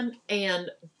pan,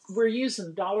 and we're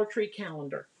using Dollar Tree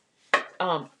calendar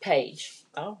page.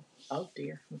 Oh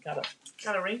dear, we got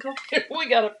a wrinkle. We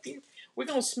got a few. We're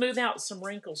gonna smooth out some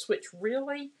wrinkles, which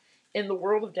really, in the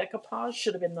world of decoupage,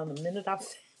 should have been done the minute I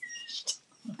finished.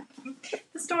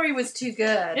 The story was too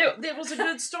good. It was a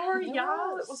good story,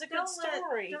 y'all. It was a good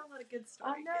story. Don't let a good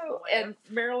story. I know. And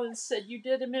Marilyn said you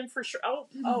did him in for sure.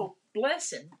 Oh,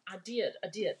 bless him. I did.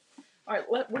 All right,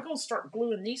 we're going to start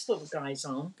gluing these little guys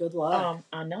on. Good luck.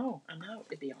 I know.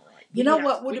 It'd be all right. You know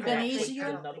what would We have could been actually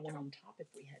easier? put another one on top if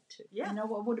we had to. Yeah. You know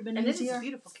what would have been And this is easier? a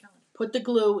beautiful color. Put the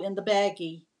glue in the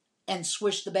baggie and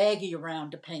swish the baggie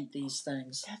around to paint these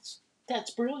things.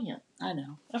 That's brilliant. I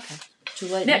know. Okay. Too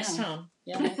late Next now. time.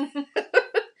 Yeah.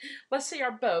 Let's see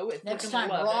our bow. If Next we're gonna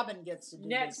time love Robin gets to do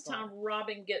Next this part. time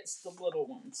Robin gets the little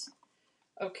ones.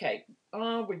 Okay.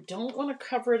 We don't want to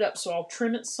cover it up, so I'll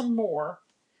trim it some more.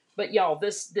 But y'all,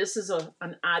 this is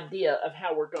an idea of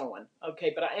how we're going.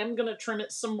 Okay, but I am going to trim it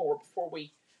some more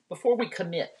before we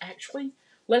commit. Actually,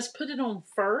 let's put it on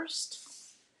first,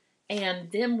 and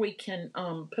then we can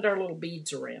put our little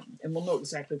beads around, and we'll know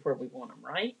exactly where we want them.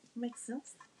 Right? Makes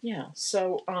sense. Yeah.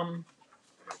 So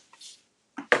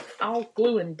I'll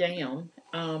glue him down.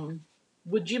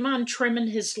 Would you mind trimming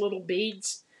his little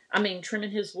beads?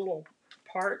 Trimming his little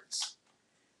parts,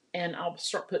 and I'll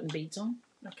start putting beads on.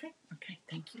 Okay. Okay,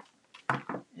 thank you.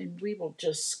 And we will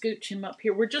just scooch him up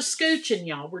here. We're just scooching,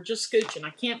 y'all. We're just scooching.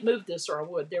 I can't move this or I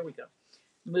would. There we go.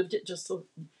 Moved it just a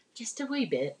wee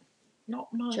bit.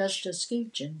 Not much. Just a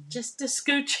scooching. Just a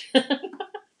scooch.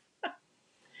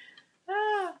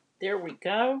 There we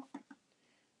go.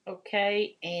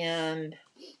 Okay, and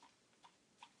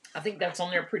I think that's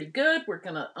on there pretty good. We're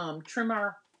going to trim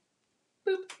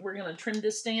we're going to trim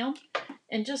this down.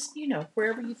 And just,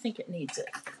 wherever you think it needs it.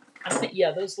 I think,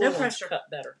 those little ones cut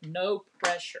better. No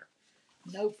pressure.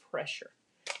 No pressure.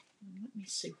 Let me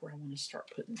see where I want to start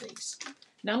putting these.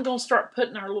 Now I'm going to start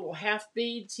putting our little half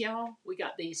beads, y'all. We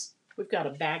got these. We've got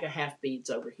a bag of half beads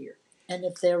over here. And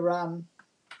if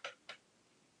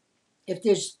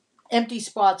there's empty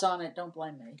spots on it, don't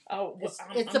blame me. Oh, it's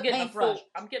the paintbrush.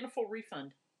 I'm getting a full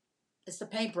refund. It's the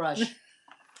paintbrush.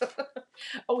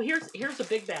 Oh, here's a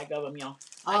big bag of them, y'all.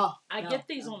 I get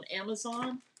these on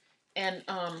Amazon, and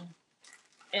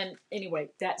anyway,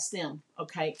 that's them.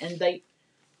 Okay, and they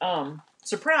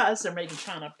surprise, they're made in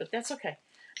China, but that's okay.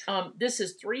 This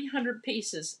is 300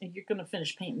 pieces, and you're gonna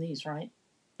finish painting these, right?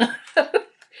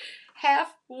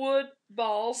 Half wood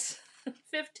balls,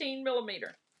 15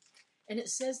 millimeter, and it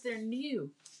says they're new.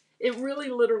 It really,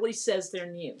 literally says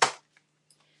they're new.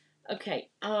 Okay,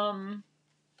 I've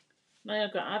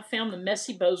found the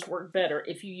messy bows work better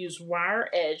if you use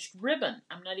wire-edged ribbon.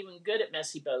 I'm not even good at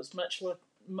messy bows, much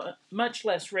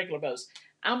less regular bows.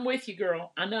 I'm with you,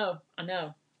 girl. I know.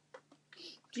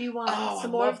 Do you want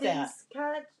some more of these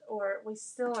cut, or we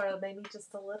still are maybe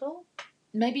just a little?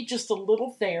 Maybe just a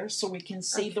little there so we can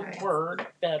see the word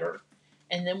better.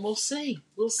 And then we'll see.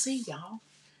 We'll see, y'all.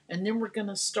 And then we're going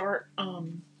to start,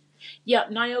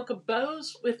 Nyoka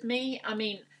bows with me.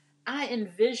 I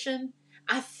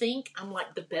think I'm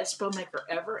like the best bow maker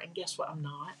ever. And guess what? I'm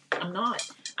not.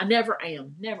 I never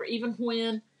am. Never. Even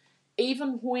when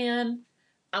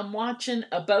I'm watching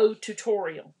a bow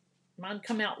tutorial. Mine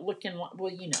come out looking like,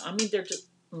 they're just,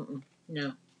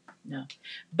 no.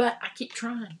 But I keep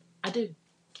trying. I do.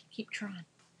 Keep trying.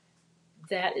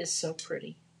 That is so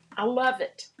pretty. I love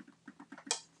it.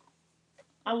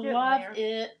 I love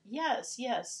it. Yes.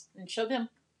 And show them.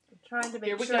 I'm trying to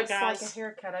make sure it's like a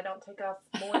haircut. I don't take off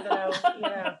more than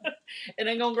It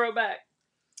ain't going to grow back.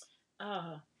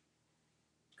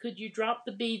 Could you drop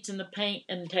the beads in the paint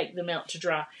and take them out to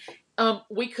dry?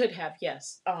 We could have,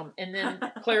 yes. And then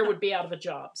Claire would be out of a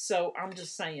job. So I'm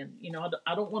just saying,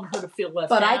 I don't want her to feel left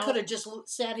out. But I could have just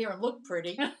sat here and looked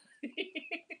pretty.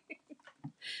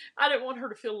 I didn't want her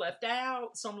to feel left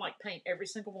out. So I'm like, paint every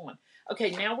single one.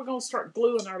 Okay, now we're going to start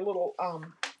gluing our little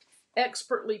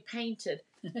expertly painted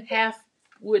half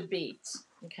wood beads.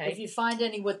 Okay. If you find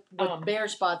any with bare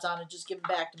spots on it, just give them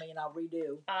back to me and I'll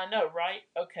redo. I know, right?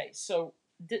 Okay, so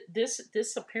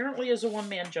this apparently is a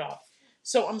one-man job.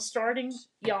 So I'm starting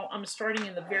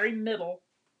in the very middle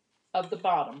of the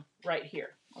bottom right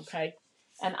here, okay?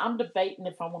 And I'm debating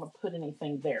if I want to put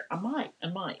anything there. I might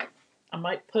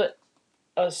put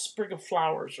a sprig of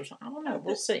flowers or something. I don't know.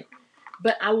 We'll see.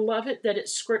 But I love it that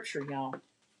it's scripture, y'all.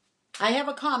 I have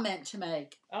a comment to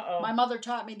make. Uh-oh. My mother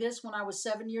taught me this when I was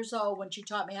 7 years old when she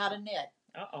taught me how to knit.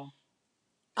 Uh-oh.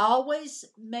 Always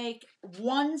make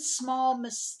one small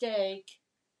mistake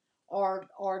or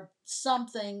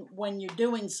something when you're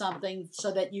doing something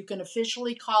so that you can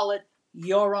officially call it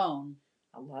your own.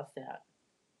 I love that.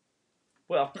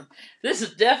 Well, this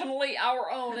is definitely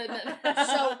our own, isn't it?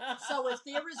 So if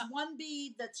there is one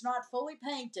bead that's not fully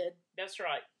painted. That's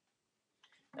right.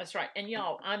 And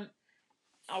y'all,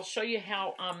 I'll show you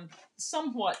how I'm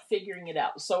somewhat figuring it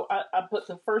out. So I put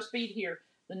the first bead here.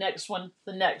 the next one,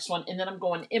 the next one, and then I'm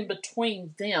going in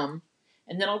between them,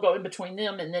 and then I'll go in between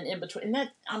them, and then in between. And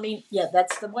that, I mean, Yeah,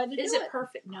 that's the way to do it. is it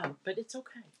perfect? No, but it's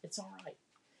okay. It's all right.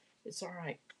 It's all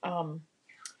right.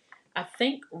 I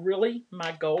think really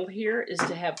my goal here is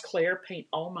to have Claire paint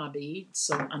all my beads,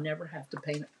 so I never have to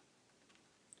paint it.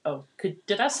 Oh,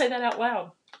 did I say that out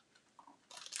loud?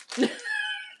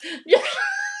 Yeah.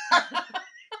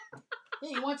 Hey,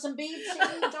 you want some beads,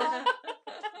 dog?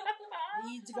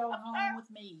 Beads go home with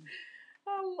me.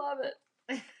 I love it.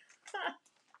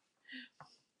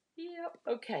 Yep.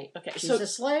 Okay. She's a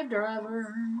slave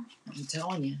driver. I'm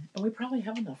telling you, and we probably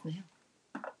have enough now.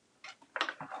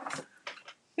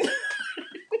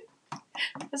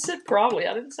 I said probably.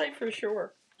 I didn't say for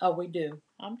sure. Oh, we do.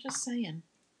 I'm just saying.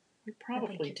 We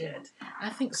probably did. I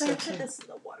think Claire, so put too. this in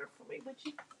the water for me, would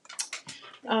you?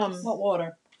 What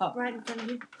water? Oh. Right in front of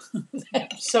you.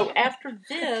 So after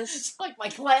this, It's like my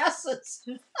glasses.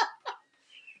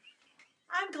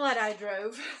 I'm glad I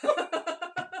drove. what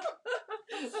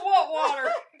water?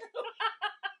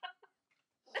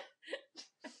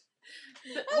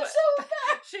 I'm so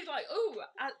She's like, ooh,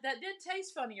 that did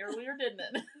taste funny earlier, didn't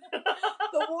it?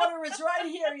 The water is right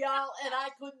here, y'all, and I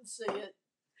couldn't see it.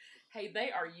 Hey,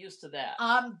 they are used to that.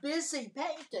 I'm busy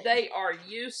painting. They are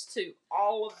used to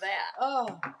all of that.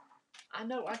 Oh, I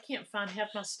know. I can't find half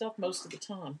my stuff most of the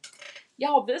time.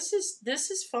 Y'all, this is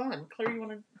fun. Claire, you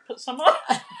want to put some on?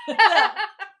 yeah.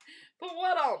 Put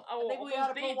what on? Oh, I think all we those ought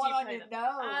to beads put one you on your painted.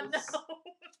 nose. I know.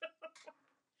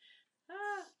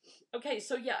 Okay,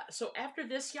 so yeah, so after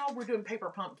this, y'all, we're doing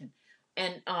paper pumpkin,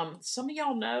 and some of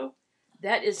y'all know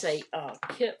that is a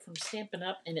kit from Stampin'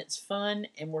 Up, and it's fun,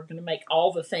 and we're gonna make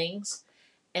all the things,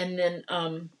 and then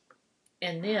I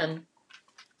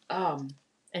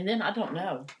don't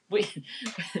know, we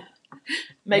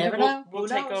maybe Never know. we'll Who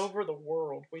take knows? over the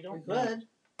world. We We don't know. could.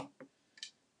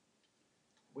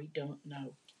 We don't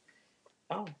know.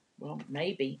 Oh well,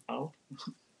 maybe. Oh,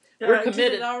 Did we're I- did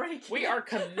committed. it already? We are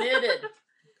committed.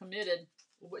 Committed,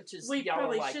 which is We y'all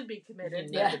probably are like, should be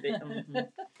committed. you know, to be. Mhm.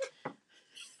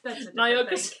 That's a different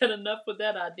Nyoka's thing. got enough with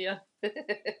that idea.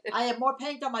 I have more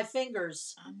paint on my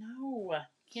fingers. I know.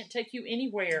 Can't take you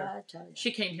anywhere. I tell you.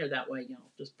 She came here that way, y'all.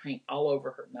 Just paint all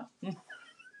over her. No.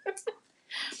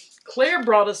 Claire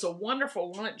brought us a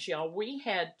wonderful lunch, y'all. We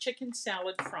had chicken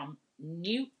salad from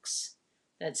Nukes.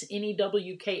 That's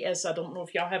Newks. I don't know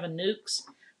if y'all have a Nukes,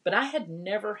 but I had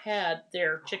never had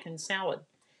their chicken salad.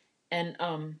 And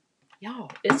y'all,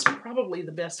 it's probably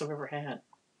the best I've ever had.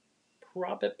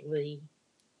 Probably.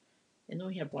 And then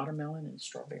we had watermelon and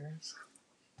strawberries.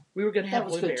 We were going to have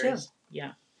That was good, blueberries. too.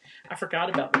 Yeah. I forgot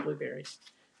about the blueberries.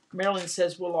 Marilyn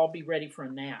says we'll all be ready for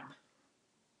a nap.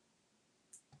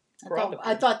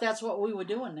 I thought that's what we were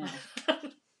doing now.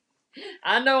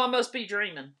 I know I must be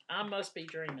dreaming.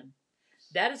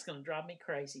 That is going to drive me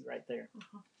crazy right there.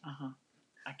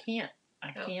 I can't.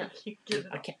 I can't.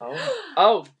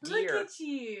 Oh dear. Look at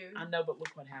you. I know, but look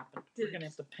what happened. We're going to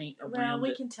have to paint around Well, we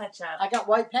it. can touch up. I got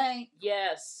white paint.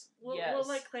 Yes. We'll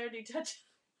let Claire do touch.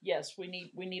 Yes, we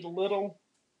need a little.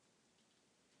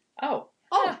 Oh.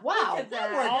 Oh, wow. Look at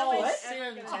That that. worked All Always good. sins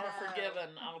ever are gonna forgiven.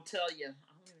 I'll tell you.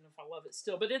 I don't even know if I love it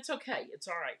still, but it's okay. It's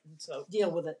all right. And so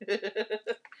Deal with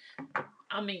it.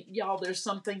 I mean, y'all, there's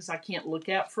some things I can't look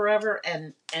at forever,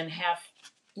 and have.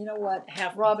 You know what?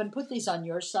 Have Robin, put these on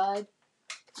your side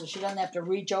so she doesn't have to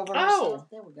reach over Oh. herself.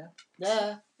 There we go.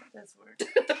 Duh. That's weird.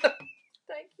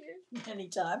 Thank you.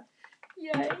 Anytime.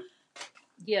 Yay.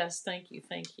 Yes, thank you.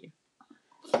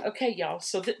 Okay, y'all.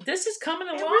 So this is coming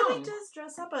It along. really does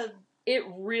dress up a It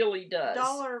really does.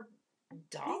 dollar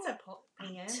pizza pan.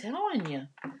 I'm telling you,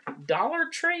 Dollar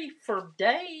Tree for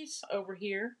days over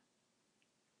here.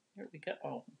 Here we go.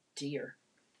 Oh dear.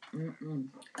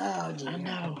 Oh, dear. I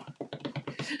know.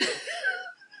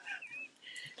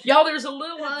 Y'all, there's a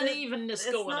little It's unevenness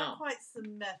going not on. quite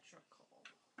symmetrical.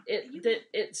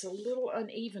 It's a little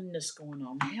unevenness going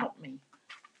on. Help me.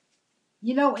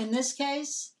 You know, in this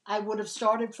case, I would have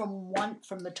started from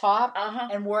the top Uh-huh.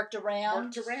 and worked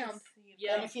around.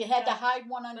 Yeah. And if you had to hide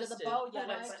one under Let's the do bow, it. you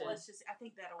Let's hide do one. it. I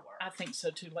think that'll work. I think so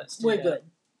too. Let's do We're that. good.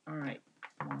 All right.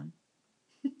 One.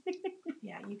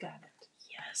 Yeah, you got it.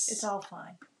 Yes. It's all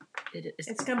fine. It is.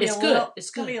 It's gonna be It's a good. little. It's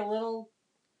gonna good. be a little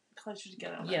closer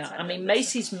together. On that Yeah, side I mean, than this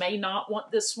Macy's may not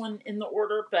want this one in the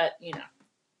order, but,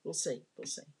 we'll see.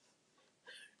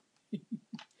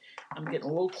 I'm getting a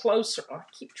little closer. I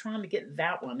keep trying to get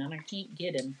that one, and I can't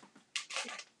get him.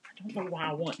 I don't know why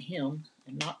I want him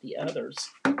and not the others.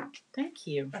 Thank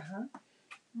you. Uh-huh.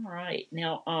 All right.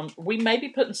 Now, we may be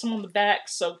putting some on the back,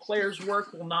 so Claire's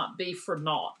work will not be for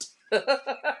naught.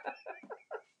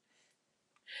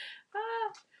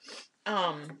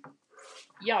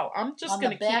 y'all, I'm just On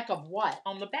going the to keep back of what?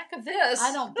 on the back of this.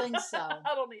 I don't think so.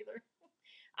 I don't either.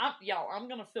 I'm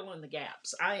going to fill in the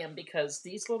gaps. I am, because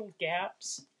these little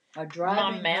gaps, Are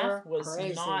driving my math her was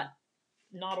crazy.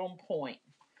 not on point.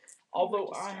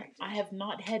 Although I have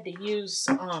not had to use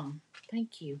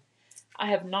thank you. I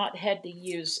have not had to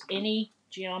use any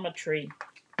geometry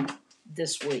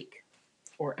this week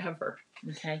or ever.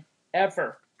 Okay?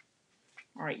 Ever.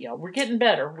 All right, y'all. We're getting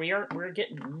better. We're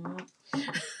getting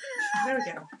There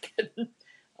we go.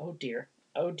 Oh dear.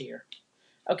 Oh dear.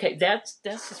 Okay, that's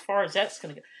as far as that's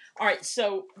going to go. All right,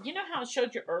 so you know how I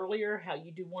showed you earlier how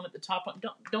you do one at the top?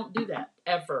 Don't do that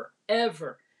ever.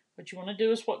 What you want to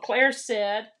do is what Claire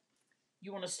said.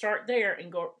 You want to start there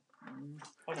and go.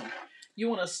 Hold on. You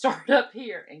want to start up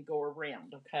here and go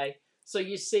around. Okay. So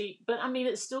you see, but I mean,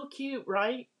 it's still cute,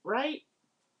 right? Right?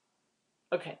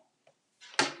 Okay.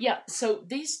 Yeah. So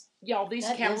these That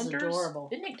calendars, is adorable.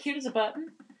 isn't it cute as a button?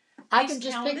 I These can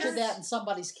just calendars? picture that in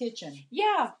somebody's kitchen.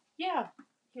 Yeah. Can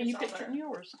Here's you all picture it in the-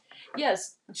 yours?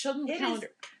 Yes. Show them the It is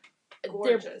calendar.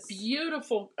 gorgeous. They're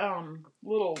beautiful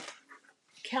little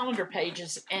calendar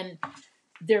pages, and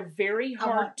they're very I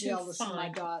hard want to y'all to see my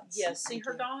find. dots. Yes, see Thank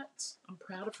her you. dots? I'm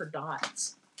proud of her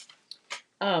dots.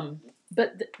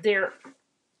 But they're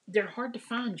hard to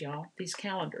find, y'all, these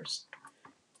calendars.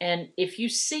 And if you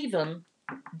see them,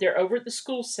 they're over at the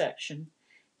school section.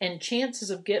 And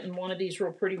chances of getting one of these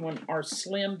real pretty ones are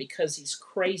slim, because these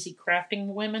crazy crafting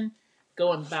women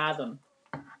go and buy them.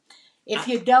 If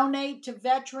you donate to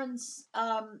veterans,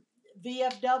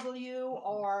 VFW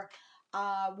or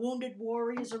Wounded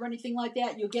Warriors or anything like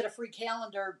that, you'll get a free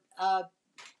calendar,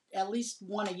 at least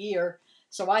one a year.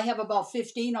 So I have about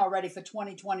 15 already for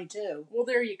 2022. Well,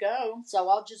 there you go. So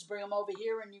I'll just bring them over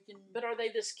here, and you can. But are they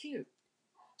this cute?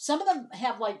 Some of them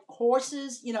have like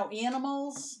horses,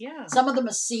 animals. Yeah. Some of them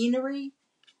are scenery.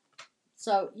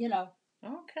 So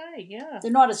Okay, yeah. they're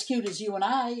not as cute as you and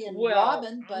I and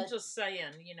Robin, but I'm just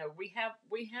saying, we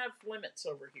have limits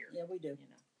over here. yeah, we do.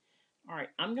 All right,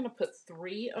 I'm gonna put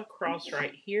 3 across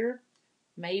right here,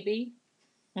 maybe,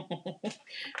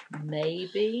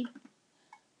 maybe.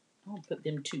 I'll put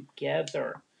them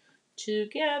together.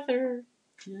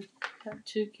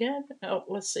 Oh,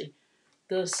 let's see.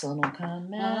 The sun will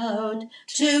come out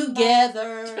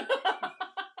together.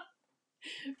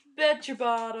 Bet your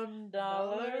bottom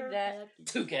dollar that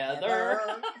together.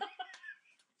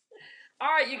 All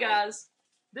right, you guys.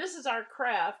 This is our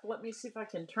craft. Let me see if I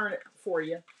can turn it for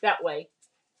you that way.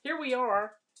 Here we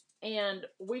are, and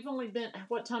we've only been.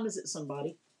 What time is it,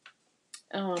 somebody?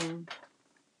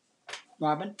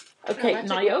 Robin. Okay, Oh,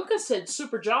 Nyoka said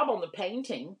super job on the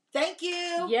painting. Thank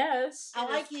you. Yes. I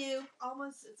like you.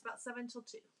 Almost. It's about 7 till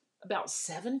 2. About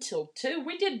 7 till 2.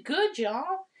 We did good,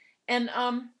 y'all. And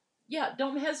yeah,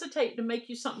 don't hesitate to make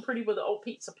you something pretty with an old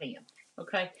pizza pan.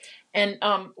 Okay. And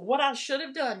what I should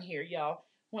have done here, y'all,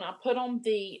 when I put on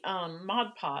the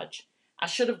Mod Podge, I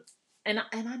should have, and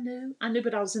I knew,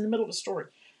 but I was in the middle of a story.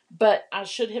 But I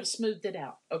should have smoothed it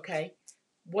out. Okay.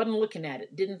 Wasn't looking at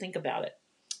it. Didn't think about it.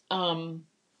 And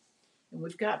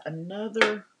we've got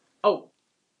another. Oh,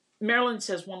 Marilyn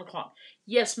says 1 o'clock.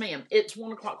 Yes, ma'am. It's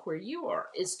 1 o'clock where you are.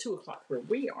 It's 2 o'clock where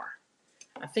we are.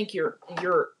 I think you're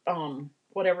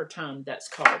whatever time that's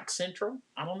called, Central.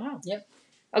 I don't know. Yep.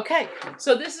 Okay,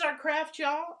 so this is our craft,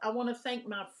 y'all. I want to thank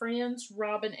my friends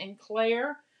Robin and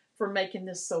Claire for making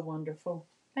this so wonderful.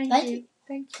 Thank you.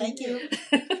 Thank you.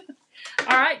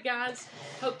 All right, guys.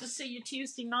 Hope to see you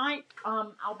Tuesday night.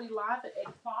 I'll be live at 8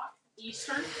 o'clock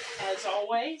Eastern, as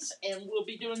always, and we'll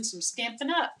be doing some Stampin'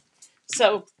 Up.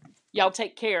 So, y'all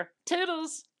take care.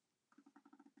 Toodles!